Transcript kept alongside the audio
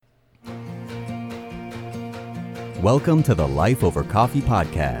Welcome to the Life Over Coffee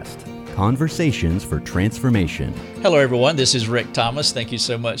podcast, conversations for transformation. Hello, everyone. This is Rick Thomas. Thank you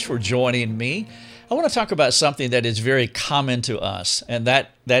so much for joining me. I want to talk about something that is very common to us, and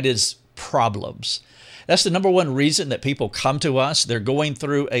that is problems. That's the number one reason that people come to us. They're going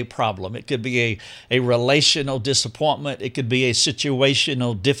through a problem. It could be a relational disappointment. It could be a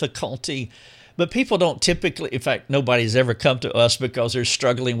situational difficulty. But people don't typically, in fact, nobody's ever come to us because they're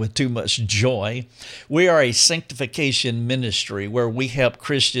struggling with too much joy. We are a sanctification ministry where we help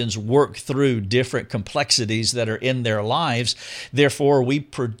Christians work through different complexities that are in their lives. Therefore, we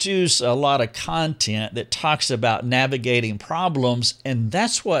produce a lot of content that talks about navigating problems, and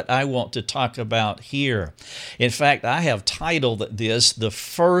that's what I want to talk about here. In fact, I have titled this, The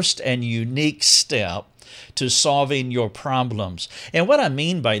First and Unique Step to Solving Your Problems. And what I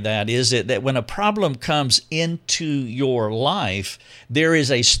mean by that is that when a problem comes into your life, there is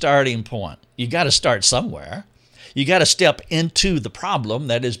a starting point. You got to start somewhere. You got to step into the problem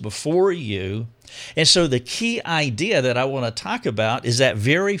that is before you. And so the key idea that I want to talk about is that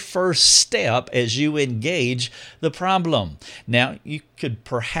very first step as you engage the problem. Now, you could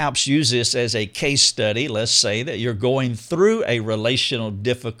perhaps use this as a case study. Let's say that you're going through a relational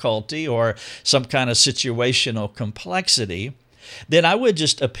difficulty or some kind of situational complexity. Then I would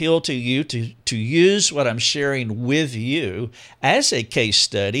just appeal to you to use what I'm sharing with you as a case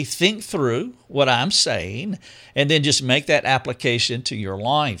study. Think through what I'm saying, and then just make that application to your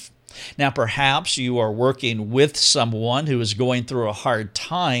life. Now, perhaps you are working with someone who is going through a hard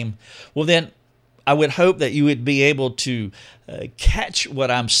time. Well, then I would hope that you would be able to catch what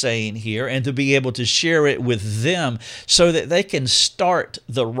I'm saying here and to be able to share it with them so that they can start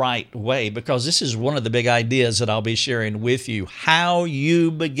the right way, because this is one of the big ideas that I'll be sharing with you. How you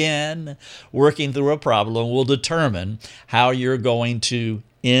begin working through a problem will determine how you're going to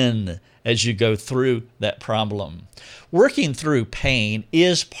end as you go through that problem. Working through pain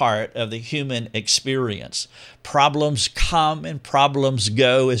is part of the human experience. Problems come and problems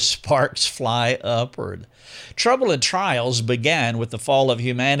go as sparks fly upward. Trouble and trials began with the fall of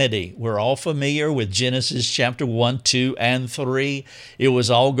humanity. We're all familiar with Genesis chapter 1, 2, and 3. It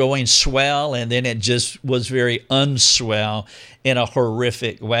was all going swell, and then it just was very unswell in a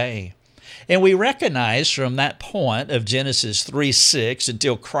horrific way. And we recognize from that point of Genesis 3:6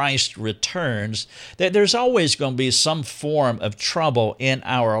 until Christ returns that there's always going to be some form of trouble in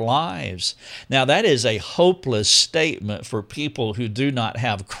our lives. Now, that is a hopeless statement for people who do not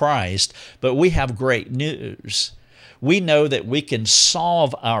have Christ, but we have great news. We know that we can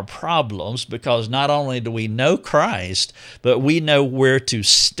solve our problems because not only do we know Christ, but we know where to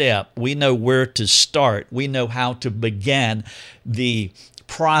step. We know where to start. We know how to begin the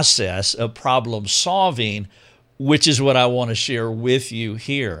process of problem solving, which is what I want to share with you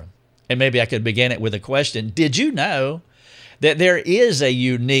here. And maybe I could begin it with a question. Did you know that there is a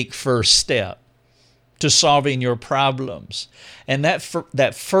unique first step to solving your problems? And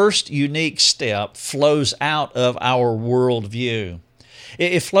that first unique step flows out of our worldview.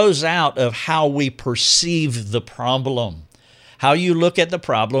 It flows out of how we perceive the problem. How you look at the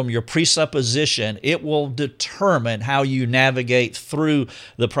problem, your presupposition, it will determine how you navigate through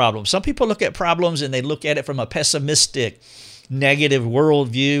the problem. Some people look at problems and they look at it from a pessimistic, negative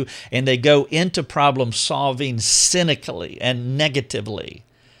worldview, and they go into problem solving cynically and negatively.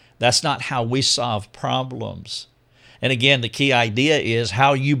 That's not how we solve problems. And again, the key idea is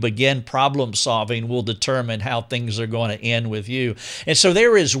how you begin problem solving will determine how things are going to end with you. And so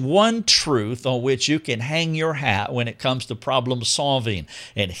there is one truth on which you can hang your hat when it comes to problem solving.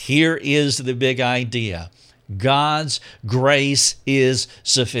 And here is the big idea. God's grace is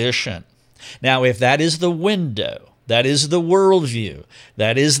sufficient. Now, if that is the window, that is the worldview,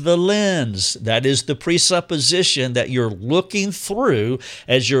 that is the lens, that is the presupposition that you're looking through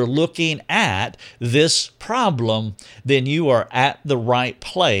as you're looking at this problem, then you are at the right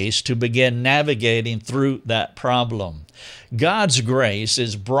place to begin navigating through that problem. God's grace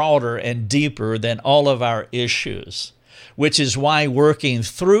is broader and deeper than all of our issues, which is why working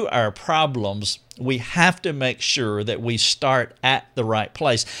through our problems, we have to make sure that we start at the right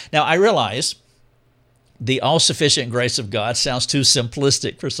place. Now, I realize the all-sufficient grace of God sounds too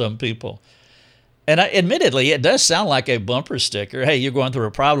simplistic for some people. And admittedly, it does sound like a bumper sticker. Hey, you're going through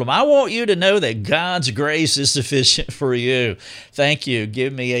a problem. I want you to know that God's grace is sufficient for you. Thank you.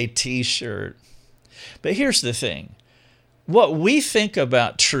 Give me a t-shirt. But here's the thing. What we think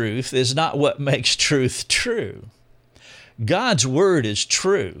about truth is not what makes truth true. God's word is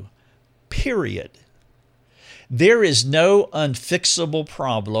true, period. There is no unfixable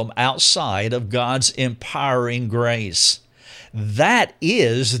problem outside of God's empowering grace. That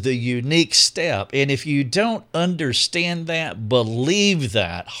is the unique step. And if you don't understand that, believe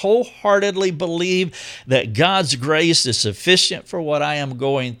that, wholeheartedly believe that God's grace is sufficient for what I am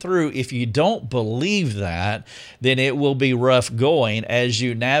going through. If you don't believe that, then it will be rough going as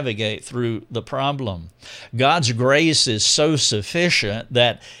you navigate through the problem. God's grace is so sufficient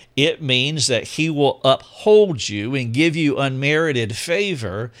that it means that He will uphold you and give you unmerited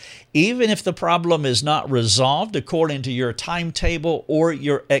favor, even if the problem is not resolved according to your timetable or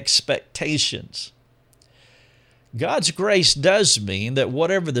your expectations. God's grace does mean that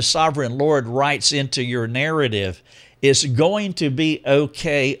whatever the sovereign Lord writes into your narrative is going to be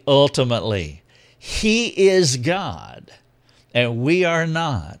okay ultimately. He is God, and we are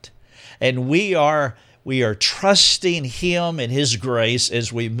not. And we are trusting Him and His grace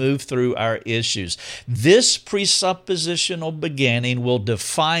as we move through our issues. This presuppositional beginning will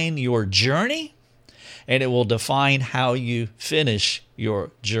define your journey, and it will define how you finish your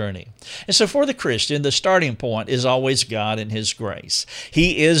journey. And so for the Christian, the starting point is always God and His grace.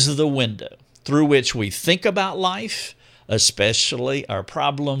 He is the window through which we think about life, especially our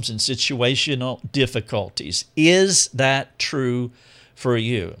problems and situational difficulties. Is that true for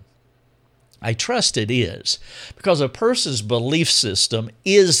you? I trust it is, because a person's belief system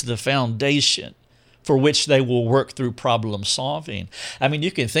is the foundation for which they will work through problem solving. I mean,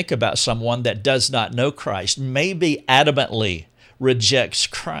 you can think about someone that does not know Christ, maybe adamantly rejects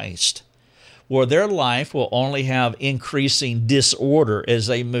Christ, where their life will only have increasing disorder as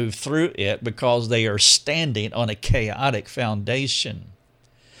they move through it because they are standing on a chaotic foundation.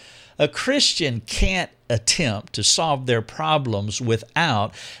 A Christian can't attempt to solve their problems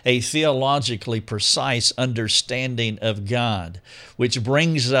without a theologically precise understanding of God, which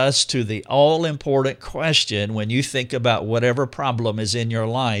brings us to the all-important question when you think about whatever problem is in your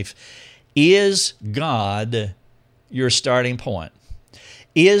life. Is God your starting point?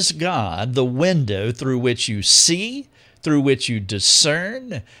 Is God the window through which you see, through which you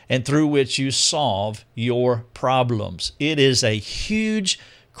discern, and through which you solve your problems? It is a huge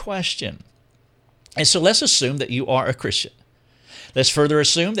question. And so let's assume that you are a Christian. Let's further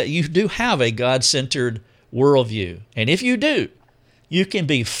assume that you do have a God-centered worldview. And if you do, you can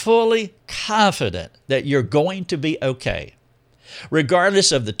be fully confident that you're going to be okay,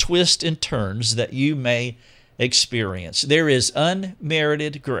 regardless of the twists and turns that you may experience. There is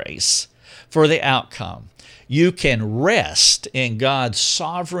unmerited grace for the outcome. You can rest in God's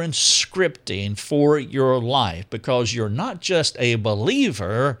sovereign scripting for your life because you're not just a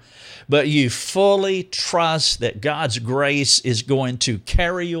believer, but you fully trust that God's grace is going to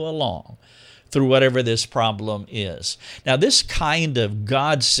carry you along through whatever this problem is. Now, this kind of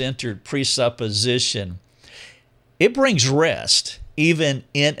God-centered presupposition, it brings rest even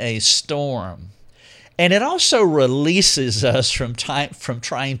in a storm. And it also releases us from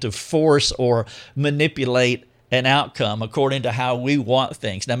trying to force or manipulate an outcome according to how we want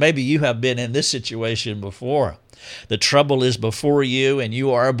things. Now, maybe you have been in this situation before. The trouble is before you, and you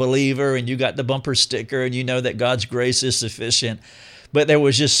are a believer, and you got the bumper sticker, and you know that God's grace is sufficient. But there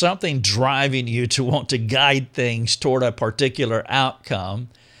was just something driving you to want to guide things toward a particular outcome.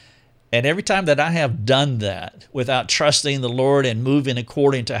 And every time that I have done that without trusting the Lord and moving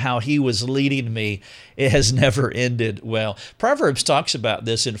according to how He was leading me, it has never ended well. Proverbs talks about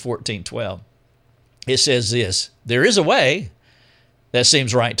this in 14:12. It says this, "There is a way that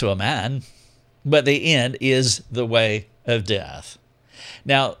seems right to a man, but the end is the way of death."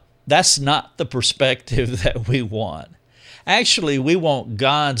 Now, that's not the perspective that we want. Actually, we want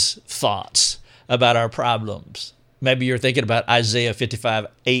God's thoughts about our problems. Maybe you're thinking about Isaiah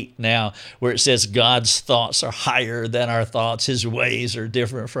 55:8 now, where it says God's thoughts are higher than our thoughts. His ways are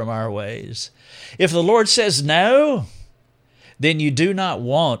different from our ways. If the Lord says no, then you do not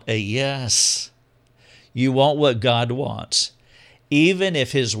want a yes. You want what God wants, even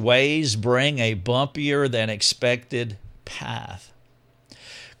if His ways bring a bumpier than expected path.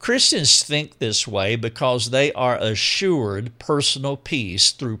 Christians think this way because they are assured personal peace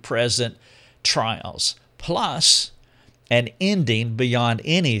through present trials, plus an ending beyond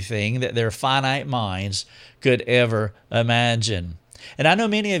anything that their finite minds could ever imagine. And I know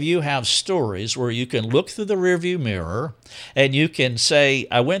many of you have stories where you can look through the rearview mirror and you can say,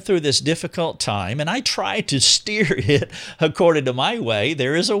 I went through this difficult time and I tried to steer it according to my way.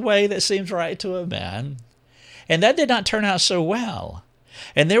 There is a way that seems right to a man. And that did not turn out so well.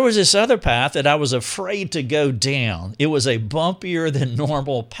 And there was this other path that I was afraid to go down. It was a bumpier than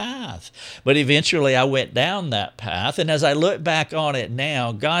normal path. But eventually I went down that path. And as I look back on it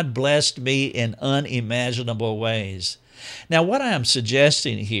now, God blessed me in unimaginable ways. Now, what I am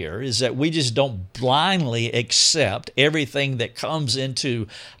suggesting here is that we just don't blindly accept everything that comes into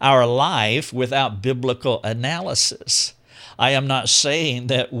our life without biblical analysis. I am not saying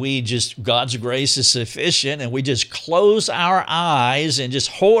that God's grace is sufficient and we just close our eyes and just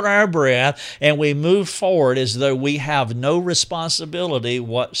hold our breath and we move forward as though we have no responsibility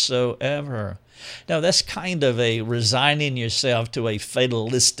whatsoever. No, that's kind of a resigning yourself to a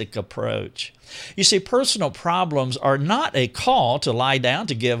fatalistic approach. You see, personal problems are not a call to lie down,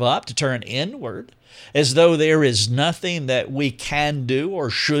 to give up, to turn inward, as though there is nothing that we can do or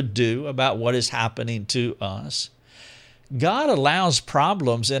should do about what is happening to us. God allows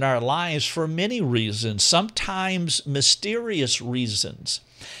problems in our lives for many reasons, sometimes mysterious reasons.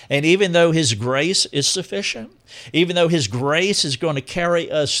 And even though His grace is sufficient, even though His grace is going to carry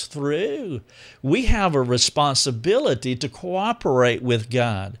us through, we have a responsibility to cooperate with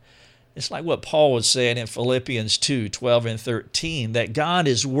God. It's like what Paul was saying in Philippians 2:12 and 13, that God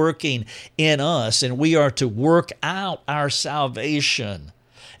is working in us and we are to work out our salvation.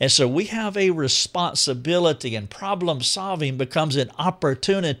 And so we have a responsibility, and problem solving becomes an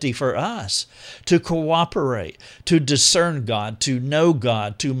opportunity for us to cooperate, to discern God, to know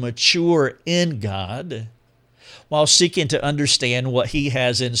God, to mature in God, while seeking to understand what He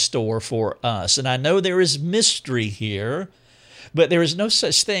has in store for us. And I know there is mystery here, but there is no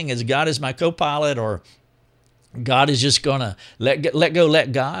such thing as God is my co-pilot or God is just going to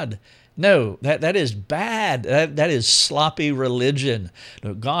let God. No, that is bad. That is sloppy religion.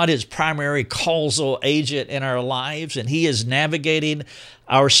 God is primary causal agent in our lives, and He is navigating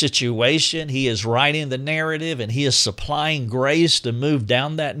our situation. He is writing the narrative, and He is supplying grace to move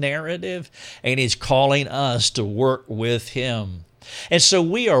down that narrative, and He's calling us to work with Him. And so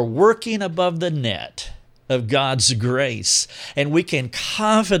we are working above the net of God's grace, and we can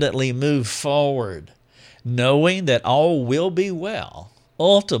confidently move forward, knowing that all will be well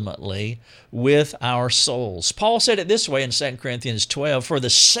ultimately with our souls. Paul said it this way in 2 Corinthians 12, "For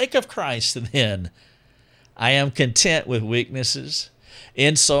the sake of Christ, then, I am content with weaknesses,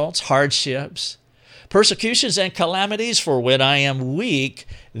 insults, hardships, persecutions, and calamities, for when I am weak,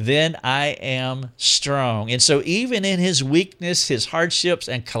 then I am strong." And so even in His weakness, His hardships,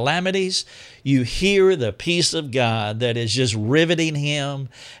 and calamities, you hear the peace of God that is just riveting him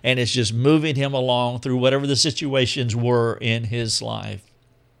and is just moving him along through whatever the situations were in his life.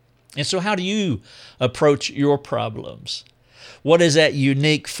 And so how do you approach your problems? What is that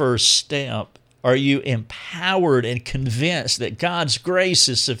unique first step? Are you empowered and convinced that God's grace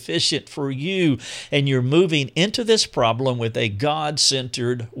is sufficient for you and you're moving into this problem with a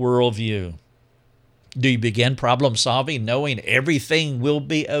God-centered worldview? Do you begin problem solving knowing everything will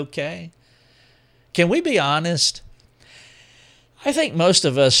be okay? Can we be honest? I think most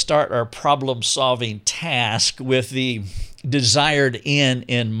of us start our problem solving task with the desired end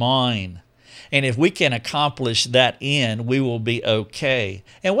in mind. And if we can accomplish that end, we will be okay.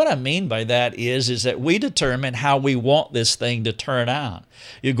 And what I mean by that is that we determine how we want this thing to turn out.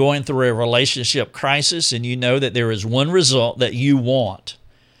 You're going through a relationship crisis and you know that there is one result that you want.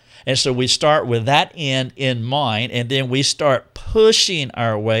 And so we start with that end in mind, and then we start pushing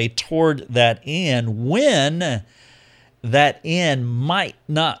our way toward that end when that end might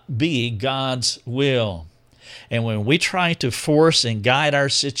not be God's will. And when we try to force and guide our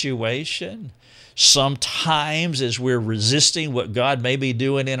situation, sometimes as we're resisting what God may be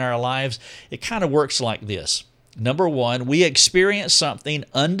doing in our lives, it kind of works like this. Number one, we experience something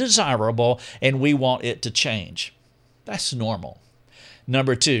undesirable and we want it to change. That's normal.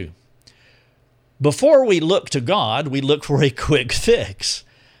 Number two, before we look to God, we look for a quick fix.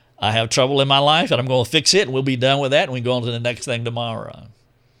 I have trouble in my life and I'm going to fix it and we'll be done with that and we go on to the next thing tomorrow.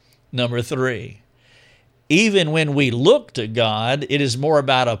 Number three, even when we look to God, it is more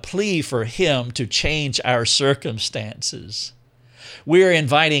about a plea for Him to change our circumstances. We are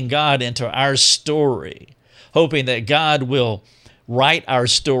inviting God into our story, hoping that God will write our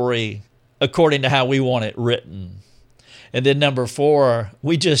story according to how we want it written. And then number four,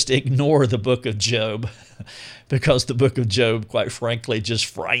 we just ignore the book of Job because the book of Job, quite frankly, just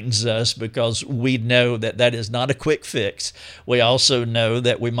frightens us because we know that that is not a quick fix. We also know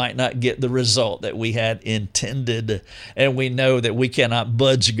that we might not get the result that we had intended. And we know that we cannot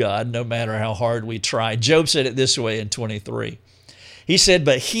budge God no matter how hard we try. Job said it this way in 23. He said,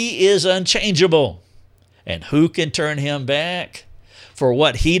 "But He is unchangeable, and who can turn Him back? For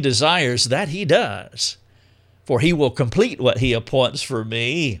what He desires, that He does. For He will complete what He appoints for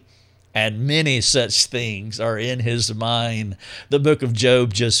me, and many such things are in His mind." The book of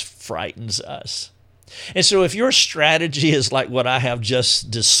Job just frightens us. And so if your strategy is like what I have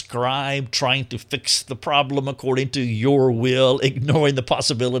just described, trying to fix the problem according to your will, ignoring the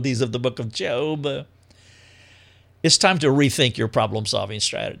possibilities of the book of Job, it's time to rethink your problem-solving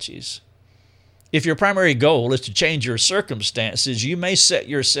strategies. If your primary goal is to change your circumstances, you may set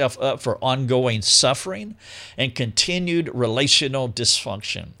yourself up for ongoing suffering and continued relational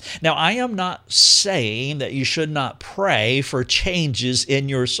dysfunction. Now, I am not saying that you should not pray for changes in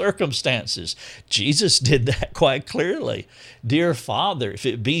your circumstances. Jesus did that quite clearly. Dear Father, if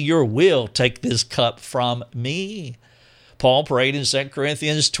it be your will, take this cup from me. Paul prayed in 2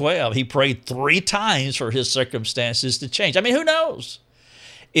 Corinthians 12. He prayed 3 times for his circumstances to change. I mean, who knows?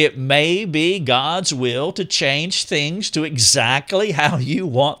 It may be God's will to change things to exactly how you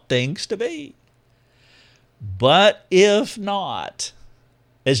want things to be. But if not,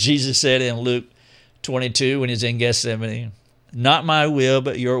 as Jesus said in Luke 22 when he's in Gethsemane, not my will,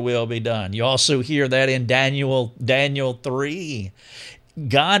 but your will be done. You also hear that in Daniel 3.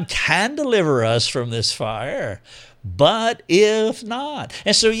 God can deliver us from this fire, but if not.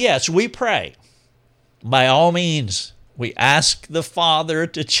 And so, yes, we pray. By all means, we ask the Father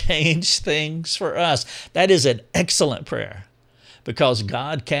to change things for us. That is an excellent prayer because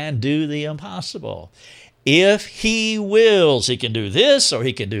God can do the impossible. If He wills, He can do this or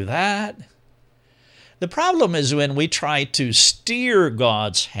He can do that. The problem is when we try to steer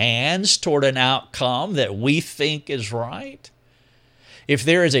God's hands toward an outcome that we think is right. If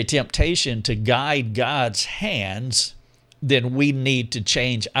there is a temptation to guide God's hands, then we need to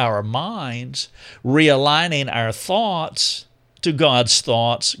change our minds, realigning our thoughts to God's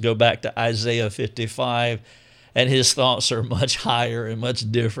thoughts. Go back to Isaiah 55, and His thoughts are much higher and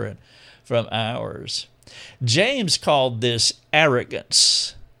much different from ours. James called this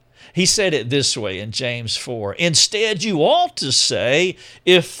arrogance. He said it this way in James 4. Instead, you ought to say,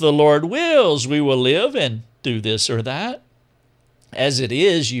 if the Lord wills, we will live and do this or that. As it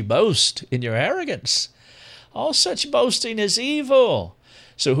is, you boast in your arrogance. All such boasting is evil.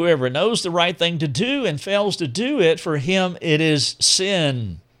 So whoever knows the right thing to do and fails to do it, for him it is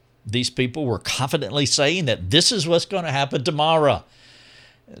sin. These people were confidently saying that this is what's going to happen tomorrow.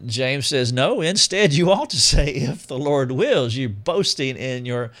 James says, no, instead you ought to say, if the Lord wills, you're boasting in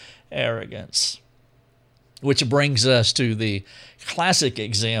your arrogance. Which brings us to the classic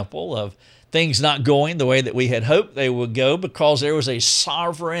example of things not going the way that we had hoped they would go because there was a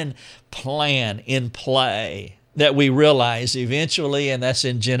sovereign plan in play that we realize eventually, and that's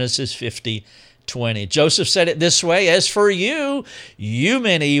in Genesis 50:20. Joseph said it this way, as for you, you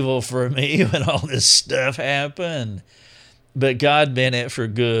meant evil for me when all this stuff happened, but God meant it for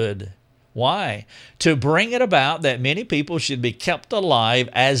good. Why? To bring it about that many people should be kept alive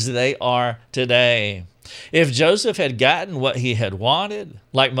as they are today. If Joseph had gotten what he had wanted,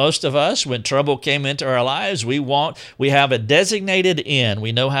 like most of us, when trouble came into our lives, we have a designated end.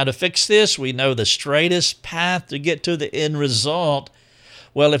 We know how to fix this. We know the straightest path to get to the end result.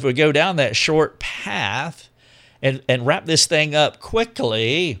 Well, if we go down that short path and wrap this thing up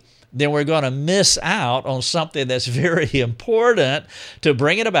quickly, then we're going to miss out on something that's very important to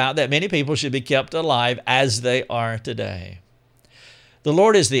bring it about that many people should be kept alive as they are today. The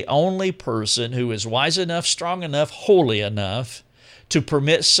Lord is the only person who is wise enough, strong enough, holy enough to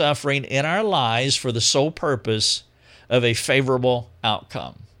permit suffering in our lives for the sole purpose of a favorable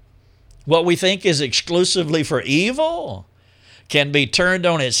outcome. What we think is exclusively for evil can be turned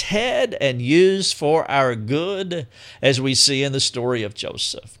on its head and used for our good, as we see in the story of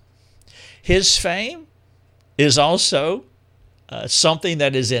Joseph. His fame is also something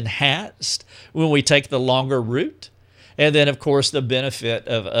that is enhanced when we take the longer route. And then, of course, the benefit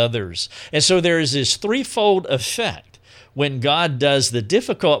of others. And so there is this threefold effect when God does the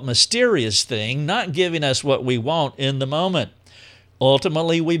difficult, mysterious thing, not giving us what we want in the moment.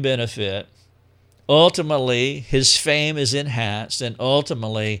 Ultimately, we benefit. Ultimately, His fame is enhanced. And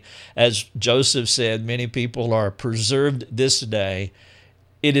ultimately, as Joseph said, many people are preserved this day.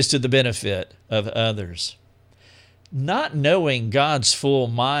 It is to the benefit of others. Not knowing God's full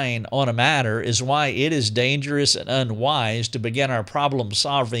mind on a matter is why it is dangerous and unwise to begin our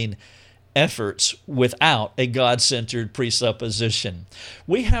problem-solving efforts without a God-centered presupposition.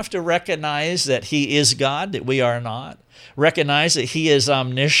 We have to recognize that He is God, that we are not. Recognize that He is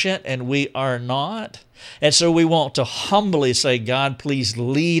omniscient and we are not. And so we want to humbly say, God, please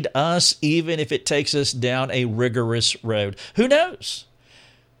lead us, even if it takes us down a rigorous road. Who knows?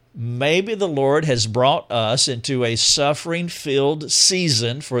 Maybe the Lord has brought us into a suffering-filled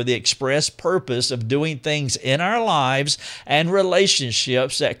season for the express purpose of doing things in our lives and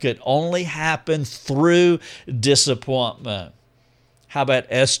relationships that could only happen through disappointment. How about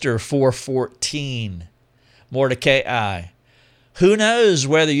Esther 4:14? Mordecai, who knows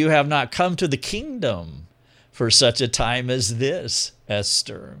whether you have not come to the kingdom for such a time as this,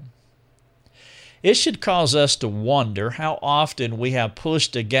 Esther? It should cause us to wonder how often we have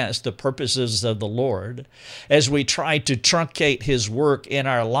pushed against the purposes of the Lord as we try to truncate His work in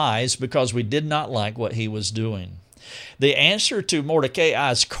our lives because we did not like what He was doing. The answer to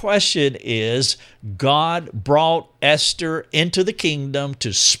Mordecai's question is God brought Esther into the kingdom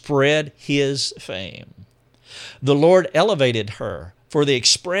to spread His fame. The Lord elevated her for the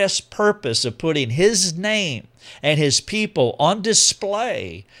express purpose of putting His name and His people on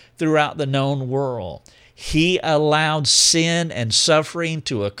display throughout the known world. He allowed sin and suffering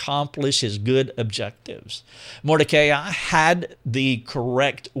to accomplish His good objectives. Mordecai had the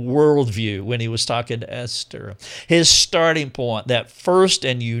correct worldview when he was talking to Esther. His starting point, that first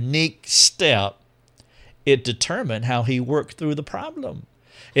and unique step, it determined how he worked through the problem.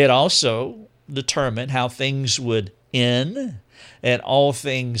 It also determined how things would end, and all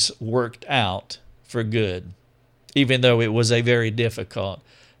things worked out for good, even though it was a very difficult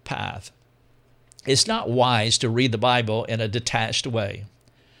path. It's not wise to read the Bible in a detached way.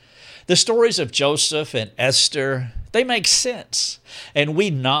 The stories of Joseph and Esther, they make sense, and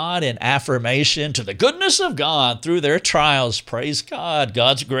we nod in affirmation to the goodness of God through their trials. Praise God,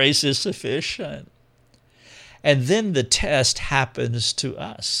 God's grace is sufficient. And then the test happens to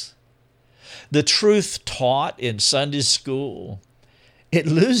us. The truth taught in Sunday school, it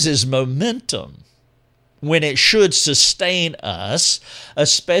loses momentum when it should sustain us,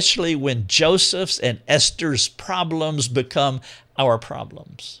 especially when Joseph's and Esther's problems become our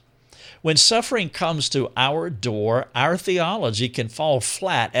problems. When suffering comes to our door, our theology can fall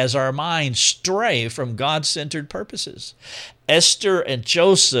flat as our minds stray from God-centered purposes. Esther and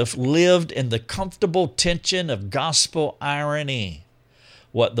Joseph lived in the comfortable tension of gospel irony.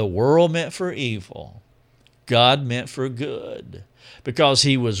 What the world meant for evil, God meant for good, because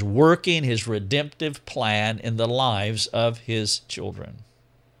He was working His redemptive plan in the lives of His children.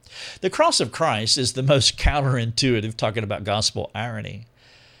 The cross of Christ is the most counterintuitive, talking about gospel irony.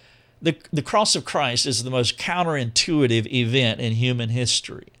 The cross of Christ is the most counterintuitive event in human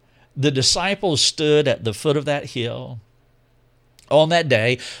history. The disciples stood at the foot of that hill on that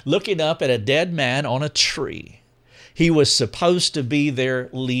day, looking up at a dead man on a tree. He was supposed to be their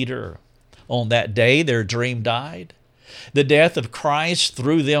leader. On that day, their dream died. The death of Christ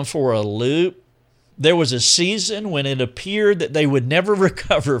threw them for a loop. There was a season when it appeared that they would never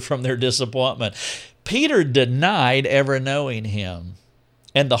recover from their disappointment. Peter denied ever knowing Him,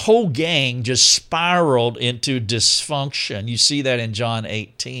 and the whole gang just spiraled into dysfunction. You see that in John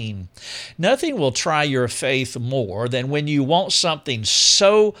 18. Nothing will try your faith more than when you want something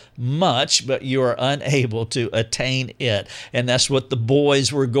so much, but you are unable to attain it. And that's what the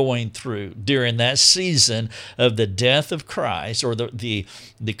boys were going through during that season of the death of Christ, or the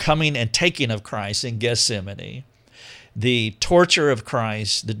coming and taking of Christ in Gethsemane. The torture of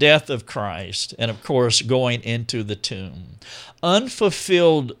Christ, the death of Christ, and of course, going into the tomb.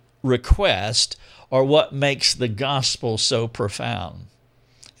 Unfulfilled requests are what makes the gospel so profound.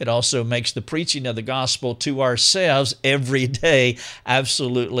 It also makes the preaching of the gospel to ourselves every day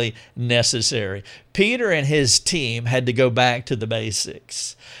absolutely necessary. Peter and his team had to go back to the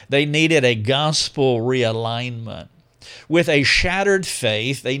basics. They needed a gospel realignment. With a shattered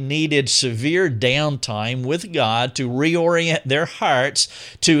faith, they needed severe downtime with God to reorient their hearts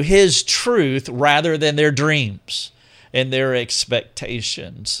to His truth rather than their dreams and their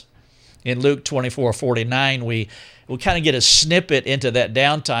expectations. In Luke 24:49, we kind of get a snippet into that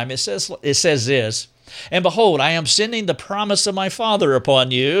downtime. It says this, "And behold, I am sending the promise of my Father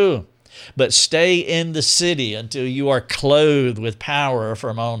upon you, but stay in the city until you are clothed with power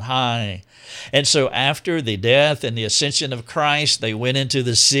from on high." And so after the death and the ascension of Christ, they went into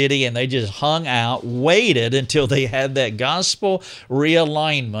the city and they just hung out, waited until they had that gospel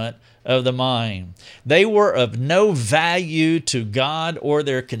realignment of the mind. They were of no value to God or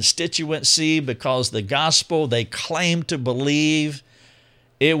their constituency because the gospel they claimed to believe,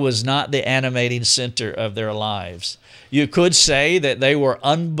 it was not the animating center of their lives. You could say that they were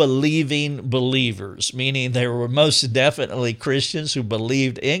unbelieving believers, meaning they were most definitely Christians who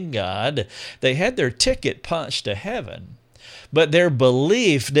believed in God. They had their ticket punched to heaven, but their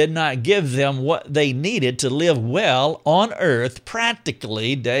belief did not give them what they needed to live well on earth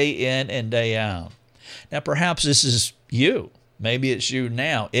practically day in and day out. Now, perhaps this is you. Maybe it's you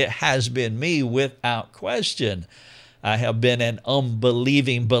now. It has been me without question. I have been an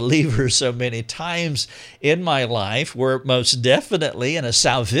unbelieving believer so many times in my life, where most definitely in a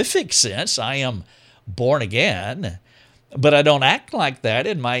salvific sense, I am born again. But I don't act like that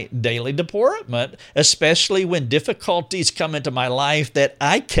in my daily deportment, especially when difficulties come into my life that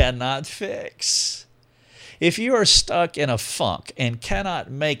I cannot fix. If you are stuck in a funk and cannot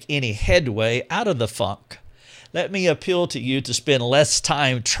make any headway out of the funk, let me appeal to you to spend less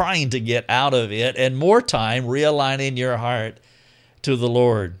time trying to get out of it and more time realigning your heart to the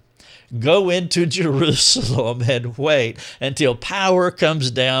Lord. Go into Jerusalem and wait until power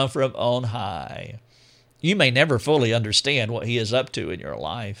comes down from on high. You may never fully understand what He is up to in your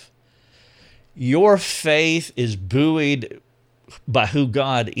life. Your faith is buoyed by who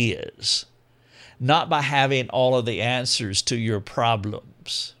God is, not by having all of the answers to your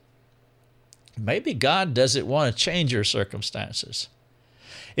problems. Maybe God doesn't want to change your circumstances.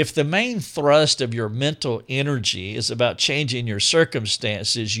 If the main thrust of your mental energy is about changing your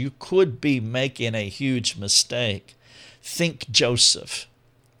circumstances, you could be making a huge mistake. Think Joseph.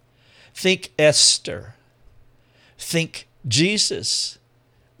 Think Esther. Think Jesus.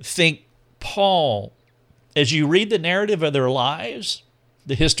 Think Paul. As you read the narrative of their lives,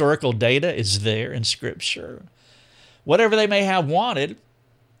 the historical data is there in Scripture. Whatever they may have wanted,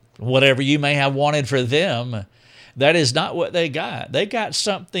 whatever you may have wanted for them, that is not what they got. They got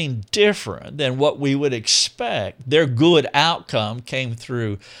something different than what we would expect. Their good outcome came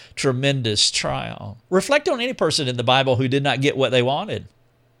through tremendous trial. Reflect on any person in the Bible who did not get what they wanted.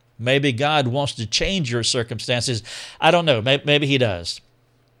 Maybe God wants to change your circumstances. I don't know. Maybe He does.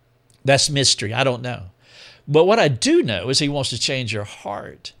 That's mystery. I don't know. But what I do know is He wants to change your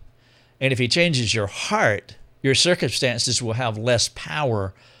heart. And if He changes your heart, your circumstances will have less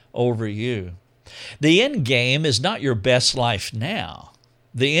power over you. The end game is not your best life now.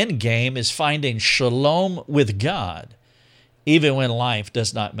 The end game is finding shalom with God, even when life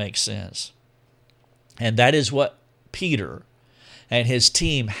does not make sense. And that is what Peter and his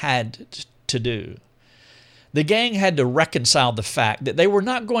team had to do. The gang had to reconcile the fact that they were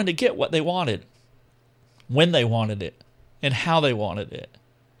not going to get what they wanted, when they wanted it, and how they wanted it.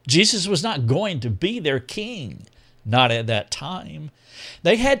 Jesus was not going to be their king, not at that time.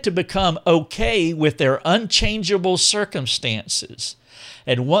 They had to become okay with their unchangeable circumstances.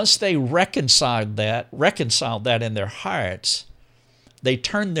 And once they reconciled that in their hearts, they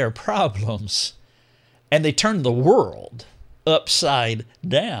turned their problems and they turned the world upside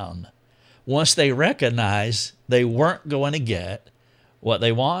down. Once they recognized they weren't going to get what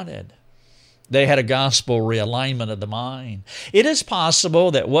they wanted. They had a gospel realignment of the mind. It is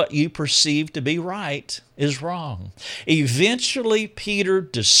possible that what you perceive to be right is wrong. Eventually, Peter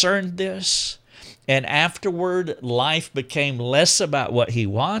discerned this, and afterward, life became less about what he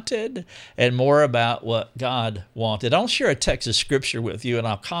wanted and more about what God wanted. I'll share a text of Scripture with you, and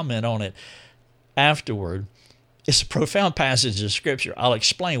I'll comment on it afterward. It's a profound passage of Scripture. I'll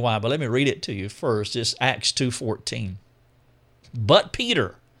explain why, but let me read it to you first. It's Acts 2:14. But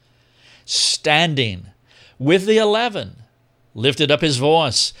Peter, standing with the 11, lifted up his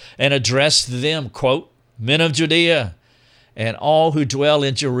voice and addressed them, quote, Men of Judea and all who dwell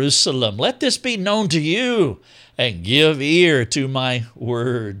in Jerusalem, let this be known to you and give ear to my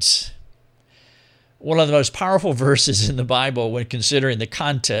words. One of the most powerful verses in the Bible when considering the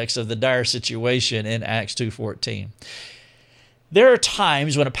context of the dire situation in Acts 2:14. There are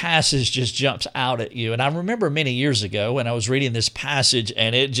times when a passage just jumps out at you. And I remember many years ago when I was reading this passage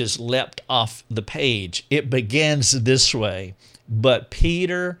and it just leapt off the page. It begins this way, but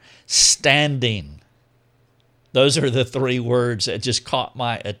Peter standing. Those are the three words that just caught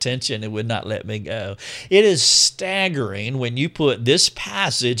my attention and would not let me go. It is staggering when you put this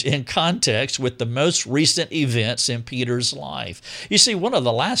passage in context with the most recent events in Peter's life. You see, one of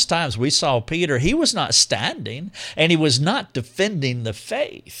the last times we saw Peter, he was not standing and he was not defending the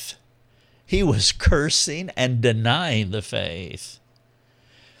faith. He was cursing and denying the faith.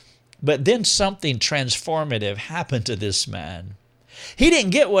 But then something transformative happened to this man. He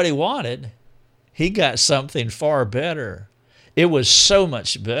didn't get what he wanted. He got something far better. It was so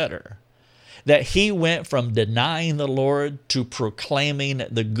much better that he went from denying the Lord to proclaiming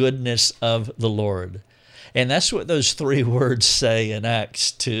the goodness of the Lord. And that's what those three words say in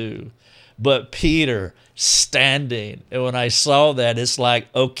Acts 2. But Peter standing. And when I saw that, it's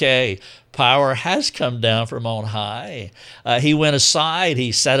like, okay, power has come down from on high. He went aside.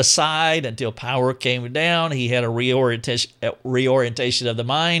 He set aside until power came down. He had a reorientation of the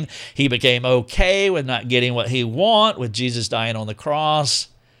mind. He became okay with not getting what he wanted, with Jesus dying on the cross.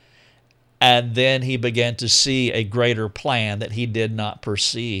 And then he began to see a greater plan that he did not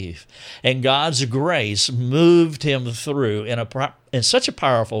perceive. And God's grace moved him through in such a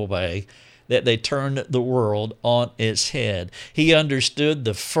powerful way that they turned the world on its head. He understood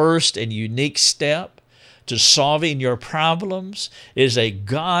the first and unique step to solving your problems is a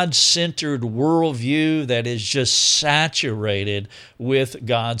God-centered worldview that is just saturated with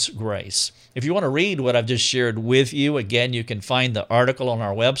God's grace. If you want to read what I've just shared with you, again, you can find the article on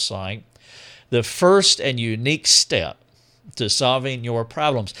our website, The First and Unique Step to Solving Your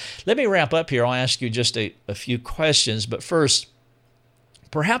Problems. Let me wrap up here. I'll ask you just a few questions, but first,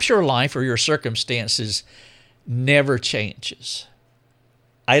 perhaps your life or your circumstances never changes.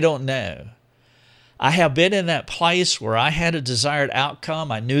 I don't know. I have been in that place where I had a desired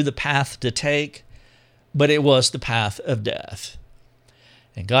outcome. I knew the path to take, but it was the path of death.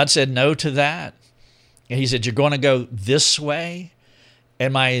 And God said no to that. And He said, you're going to go this way.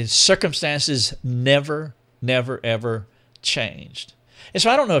 And my circumstances never, ever changed. And so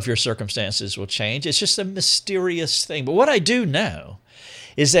I don't know if your circumstances will change. It's just a mysterious thing. But what I do know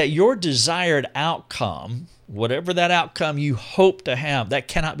is that your desired outcome, whatever that outcome you hope to have, that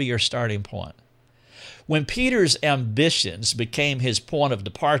cannot be your starting point. When Peter's ambitions became his point of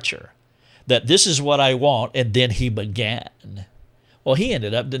departure, that this is what I want, and then he began, well, he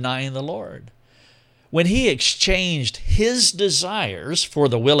ended up denying the Lord. When he exchanged his desires for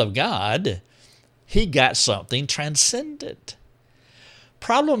the will of God, he got something transcendent.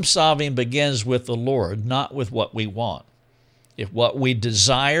 Problem solving begins with the Lord, not with what we want. If what we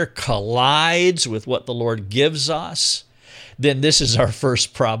desire collides with what the Lord gives us, then this is our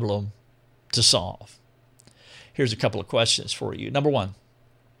first problem to solve. Here's a couple of questions for you. Number one,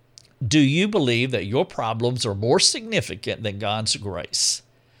 do you believe that your problems are more significant than God's grace?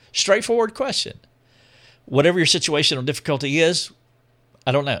 Straightforward question. Whatever your situation or difficulty is,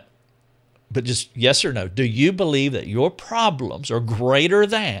 I don't know. But just yes or no. Do you believe that your problems are greater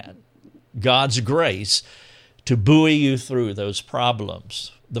than God's grace to buoy you through those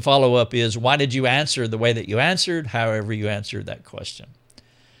problems? The follow-up is, why did you answer the way that you answered, however you answered that question?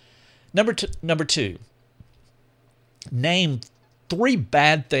 Number two, name 3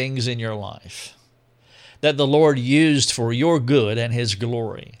 bad things in your life that the Lord used for your good and His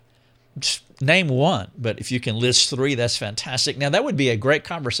glory. Just name one, but if you can list 3, that's fantastic. Now, that would be a great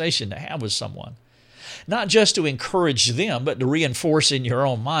conversation to have with someone. Not just to encourage them, but to reinforce in your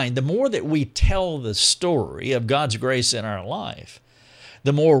own mind. The more that we tell the story of God's grace in our life,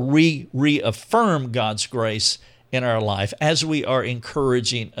 the more we reaffirm God's grace in our life as we are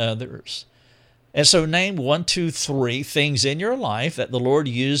encouraging others. And so name 1, 2, 3 things in your life that the Lord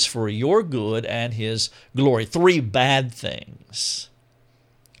used for your good and His glory. 3 bad things.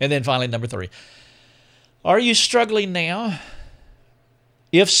 And then finally, number 3, are you struggling now?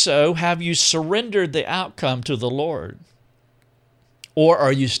 If so, have you surrendered the outcome to the Lord? Or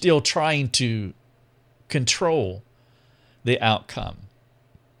are you still trying to control the outcome?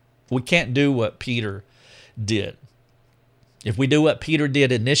 We can't do what Peter did. If we do what Peter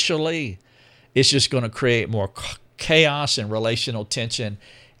did initially, it's just going to create more chaos and relational tension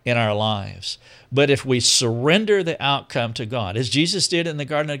in our lives. But if we surrender the outcome to God, as Jesus did in the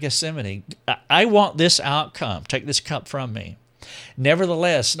Garden of Gethsemane, I want this outcome. Take this cup from me.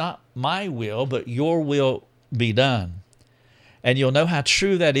 Nevertheless, not my will, but your will be done. And you'll know how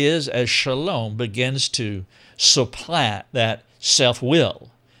true that is as shalom begins to supplant that self-will.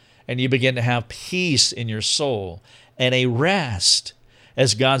 And you begin to have peace in your soul and a rest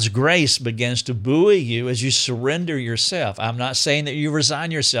as God's grace begins to buoy you as you surrender yourself. I'm not saying that you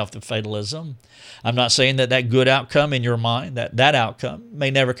resign yourself to fatalism. I'm not saying that that good outcome in your mind, that outcome may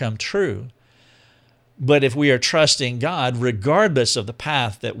never come true. But if we are trusting God, regardless of the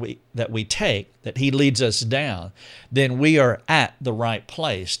path that we take, that He leads us down, then we are at the right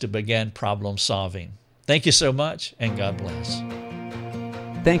place to begin problem solving. Thank you so much, and God bless.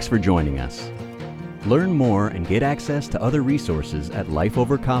 Thanks for joining us. Learn more and get access to other resources at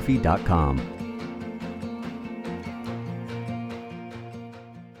lifeovercoffee.com.